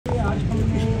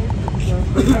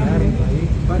Burning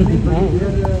buddy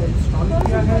where install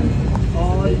किया है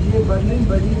और ये burning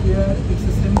buddy where it's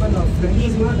a symbol of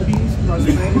friendship, piece,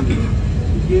 prosperity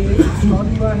ये इंस्टॉल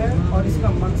हुआ है। और इसका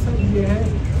मकसद ये है,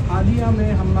 हालिया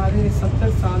में हमारे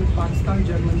 70 साल पाकिस्तान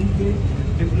जर्मनी के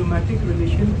डिप्लोमेटिक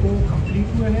रिलेशन को कंप्लीट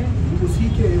हुए हैं, उसी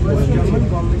के एवज जर्मन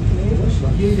गवर्नमेंट ने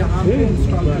ये यहाँ पे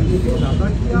इंस्टॉल करने का इरादा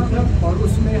किया और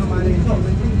उसमें हमारे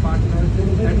implementing partner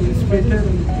administrator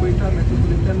Quetta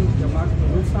metropolitan जमात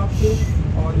बलोच साहब थे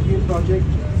और ये प्रोजेक्ट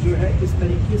जो है इस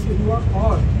तरीके से हुआ।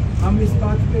 और हम इस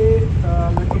बात पे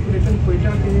मेट्रोपॉलिटन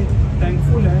क्वेटा के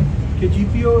थैंकफुल हैं कि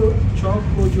GPO चौक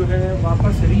को जो है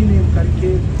वापस रीनेम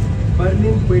करके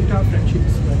बर्लिन क्वेटा फ्रेंडशिप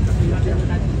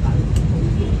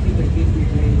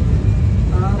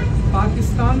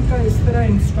पाकिस्तान का इस तरह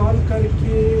इंस्टॉल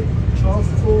करके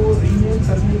चौक को रीनेम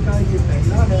करने का ये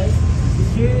पहला है।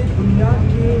 ये दुनिया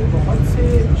के बहुत से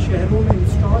शहरों में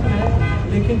इंस्टॉल है,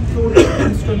 लेकिन टोटल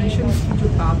इंस्टॉलेशन की जो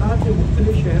तादाद है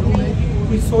मुख्तलिफ शहरों में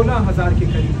कोई 16,000 के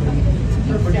करीब है।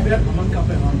 अमन का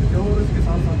पैगाम देते हो और इसके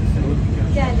साथ साथ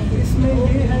इसमें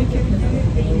ये है कि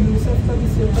ये यूनिसेफ का भी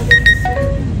सिंबल है,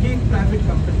 ये एक प्राइवेट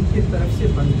कंपनी की तरफ से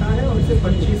बनता है और इसे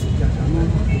परचेज किया जाता है।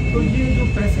 तो ये जो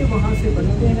पैसे वहाँ से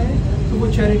बनते हैं तो वो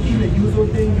चैरिटी में यूज़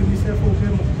होते हैं, यूनिसेफ हो गए,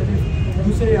 मुख्तलिफ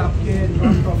दूसरे आपके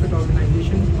नॉन प्रॉफिट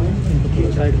ऑर्गेनाइजेशन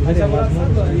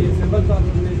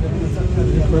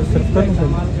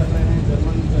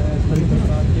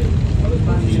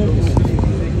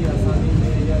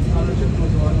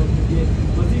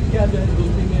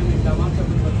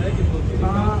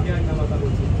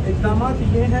इकदाम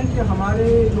ये हैं कि हमारे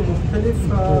जो मुख्तलिफ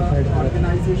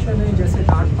ऑर्गेनाइजेशन हैं जैसे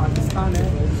डार्ट पाकिस्तान है,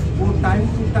 वो time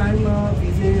to time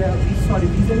visa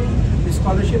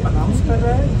scholarship announce कर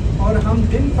रहा है और हम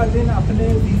दिन पर दिन अपने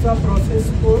वीज़ा प्रोसेस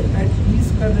को एडवाइज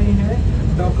कर रहे हैं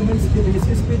डॉक्यूमेंट्स के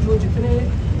बेसिस पे। जो जितने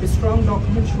स्ट्रॉन्ग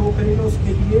डॉक्यूमेंट शो करेगा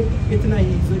उसके लिए इतना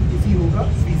ही ईजी होगा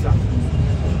visa.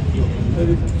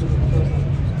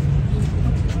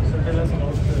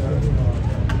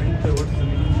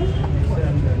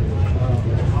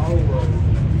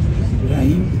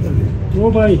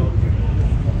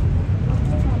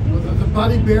 The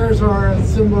body bears are a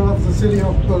symbol of the city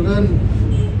of Berlin,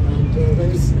 and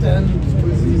they stand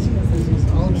with these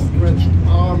outstretched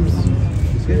arms.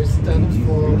 They stand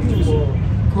for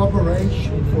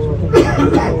cooperation, for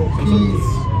peace,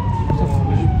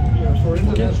 for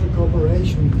international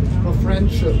cooperation, for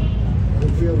friendship.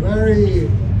 And we are very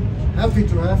happy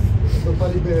to have the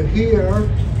body bear here.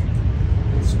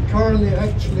 It's currently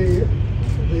actually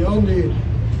the only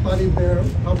body bear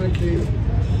publicly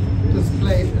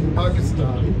displayed in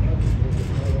Pakistan.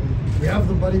 We have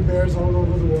the body bears all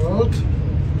over the world,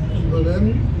 in Berlin,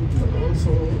 but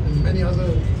also in many other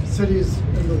cities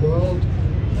in the world,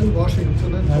 in Washington,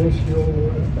 in Tokyo,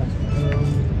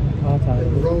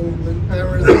 in Rome, in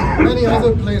Paris, and many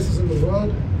other places in the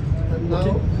world, and now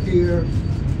here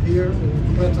in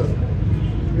Quetta.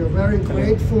 We are very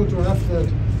grateful to have that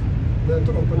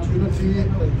opportunity,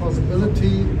 that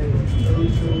possibility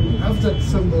to have that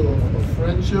symbol of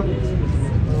friendship.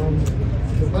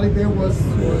 The body bear was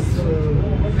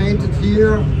painted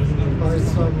here by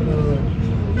some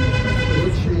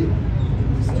Balochi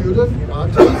student,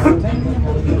 artist.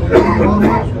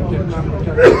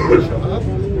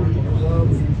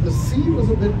 The sea was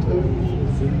a bit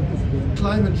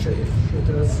climate change. It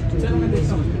has to do with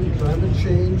climate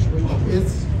change, which is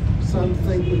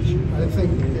something which I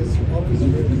think is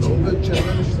obviously a global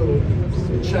challenge, so it's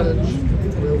a challenge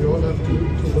where we all have to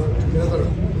work together.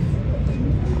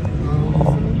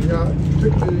 We are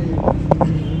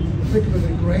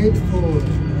particularly grateful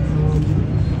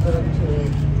that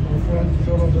our friend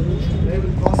John Balochistan made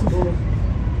it possible,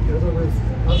 together with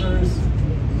others,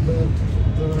 that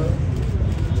the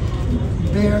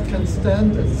bear can stand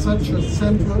at such a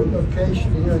central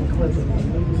location here in Quetta.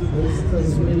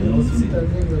 That's really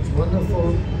outstanding, that's wonderful,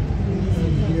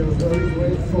 and we are very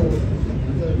grateful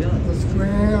that the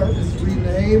square is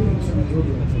renamed to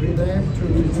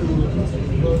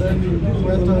Berlin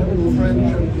Quetta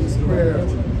Friendship Square.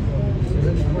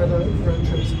 Quetta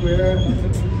Friendship Square,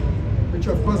 which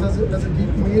of course has a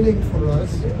deep meaning for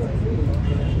us.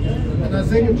 And I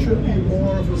think it should be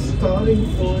more of a starting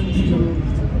point to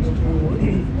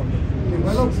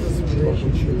develop this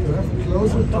relationship, to have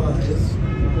closer ties,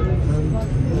 and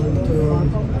I'm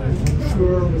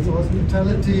sure with the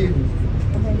hospitality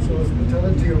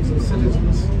of the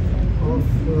citizens of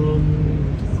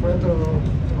Quetta,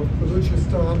 of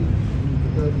Balochistan,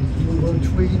 that you will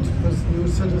treat this new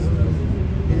citizen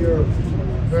here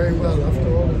very well. After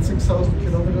all, it's 6,000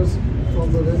 kilometers from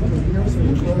Berlin to here, so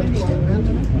he traveled quite a bit.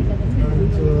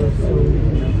 And so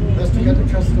he has to get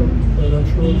accustomed, but I'm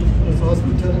sure this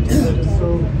hospitality that is so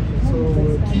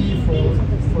key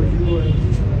for you and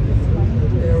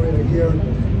that area here,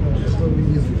 it will be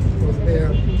easy for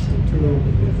there to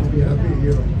be happy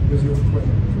here with your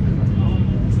Quetta.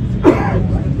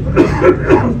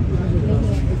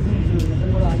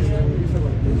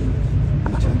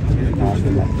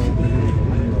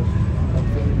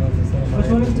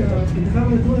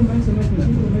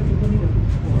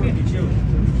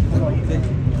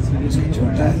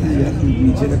 छोटा है यार,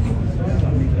 नीचे रखो।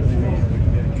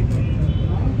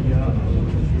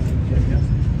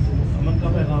 अमन का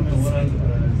पैगाम है overall.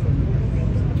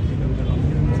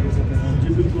 जी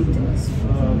बिल्कुल,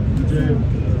 मुझे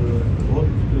बहुत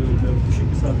खुशी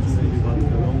के साथ जो है ये बात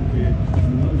कर रहा हूँ कि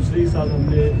पिछले ही साल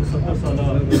हमने 70 साल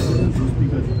दोस्ती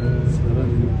का जो है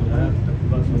बनाया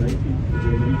तकरीबात बनाई थी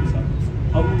जर्मनी के साथ।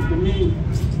 हम इन्हीं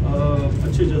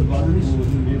अच्छे जज्बात को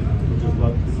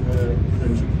जज्बात जो है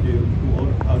फ्रेंडशिप के को और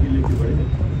आगे लेके बढ़े हैं।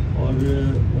 और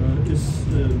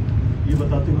ये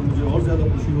बताते हुए मुझे और ज़्यादा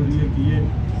खुशी हो रही है कि ये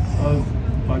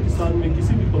पाकिस्तान में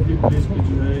किसी भी पब्लिक प्लेस पे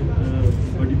जो है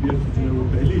बड़ी बियर की जो है वो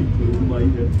पहली नुमाई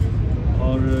है।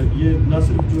 और ये न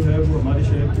सिर्फ जो है वो हमारे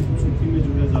शहर की खूबसूरती में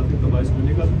जो है इजाफे का बायस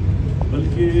बनेगा,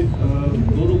 बल्कि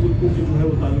दोनों मुल्कों के जो है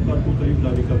वो ताल्लुकात को करीब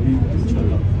लाने का भी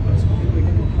इंशाल्लाह बायस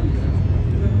बनेगा।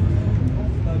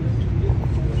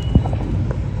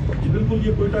 जी बिल्कुल,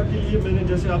 ये क्वेटा के लिए मैंने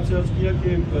जैसे आपसे अर्ज़ किया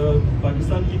कि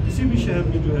पाकिस्तान की किसी भी शहर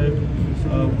में जो है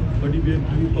बड़ी बियर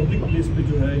की पब्लिक प्लेस पे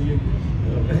जो है ये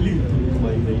पहली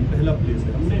नुमाई है, ये पहला प्लेस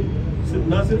है। हमने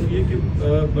ना सिर्फ ये कि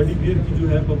बड़ी बियर की जो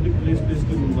है पब्लिक प्लेस पे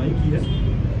इसकी नुमाई की है,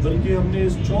 बल्कि हमने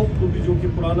इस चौक को भी जो कि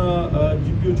पुराना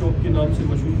GPO चौक के नाम से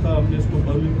मशहूर था, हमने इसको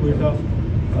बर्लिन क्वेटा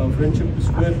फ्रेंडशिप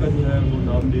स्क्वायर का जो है वो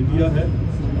नाम दे दिया है।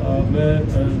 मैं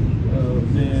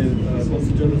अपने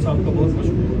कौंसिल जनरल साहब का बहुत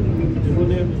मशहूर हूँ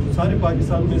जिन्होंने सारे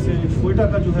पाकिस्तान में से क्वेटा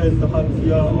का जो है इंतखाब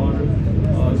किया और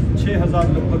 6000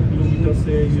 लगभग किलोमीटर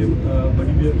से ये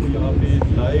बड़ी बियर को यहाँ पे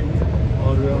लाए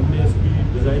और हमने इसकी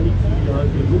डिज़ाइनिंग की, यहाँ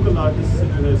के लोकल आर्टिस्ट से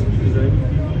जो है इसकी डिज़ाइनिंग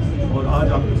की और आज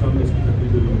आपके सामने इसकी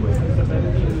तकरीबन हुआ है।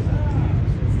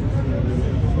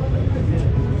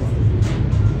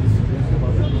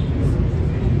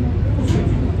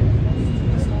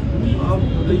 अब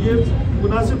ये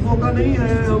मुनासिब मौका नहीं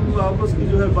है हम आपस की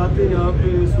जो है बातें यहाँ पे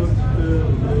इस वक्त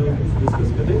डिस्कस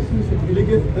करें,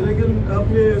 लेकिन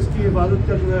आपने इसकी हिफाजत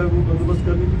का जो है वो बंदोबस्त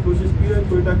करने की कोशिश की है।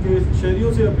 क्वेटा के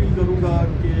शहरियों से अपील करूँगा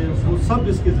कि वो सब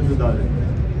इसके ज़िम्मेदार हैं।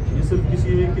 ये सिर्फ किसी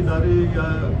एक इदारे या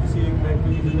किसी एक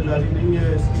महकमे की जिम्मेदारी नहीं है।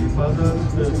 इसकी हिफाजत,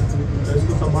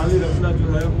 इसको संभाले रखना जो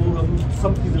है वो हम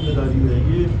सब की जिम्मेदारी है।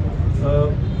 ये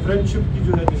फ्रेंडशिप की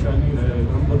जो है निशानी है।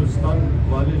 हम बलूचिस्तान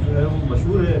वाले जो है वो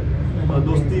मशहूर है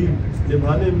दोस्ती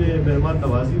निभाने में, मेहमान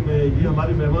नवाजी में। ये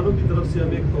हमारे मेहमानों की तरफ से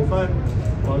हमें एक तोहफा है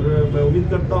और मैं उम्मीद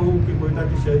करता हूँ कि क्वेटा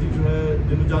के शहरी जो है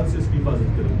दिलो जान से इसकी हिफाजत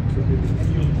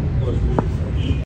करेंगे।